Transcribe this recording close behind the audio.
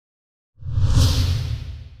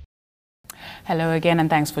Hello again and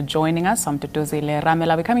thanks for joining us. I'm Tutuzile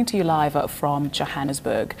Ramela. We're coming to you live from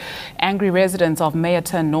Johannesburg. Angry residents of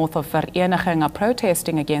Meyerton, north of Vereeniging, are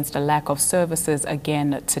protesting against a lack of services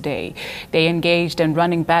again today. They engaged in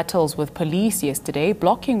running battles with police yesterday,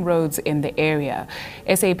 blocking roads in the area.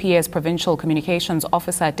 SAPS Provincial Communications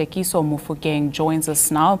Officer Tsekiso Mofokeng joins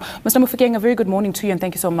us now. Mr. Mofokeng, a very good morning to you and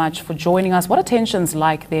thank you so much for joining us. What are tensions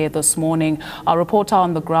like there this morning? Our reporter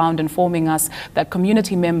on the ground informing us that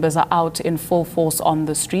community members are out in full force on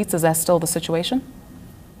the streets. Is that still the situation?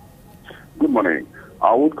 Good morning.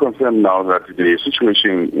 I would confirm now that the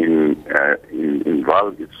situation in Val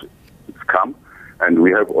is calm, and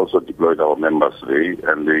we have also deployed our members today,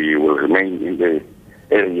 and they will remain in the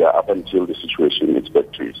area up until the situation is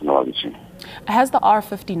back to its normality. Has the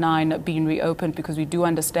R59 been reopened? Because we do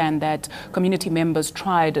understand that community members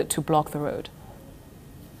tried to block the road.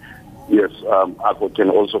 Yes, I can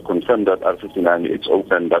also confirm that R59 is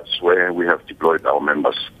open. That's where we have deployed our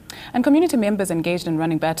members. And community members engaged in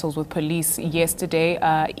running battles with police yesterday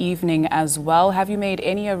evening as well. Have you made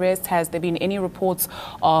any arrests? Has there been any reports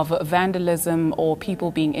of vandalism or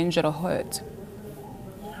people being injured or hurt?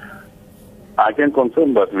 I can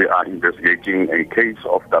confirm that we are investigating a case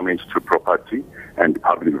of damage to property and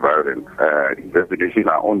public violence. Investigations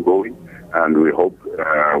are ongoing, and we hope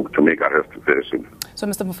to make arrests very soon. So,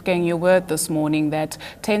 Mr. Mofokeng, your word this morning that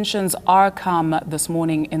tensions are calm this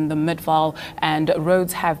morning in the Midvaal and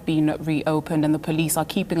roads have been reopened and the police are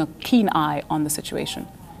keeping a keen eye on the situation.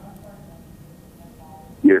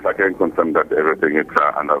 Yes, I can confirm that everything is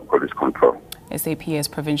under police control. SAPS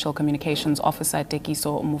Provincial Communications Officer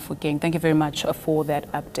Tsekiso Mofokeng, thank you very much for that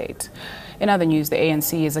update. In other news, the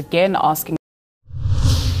ANC is again asking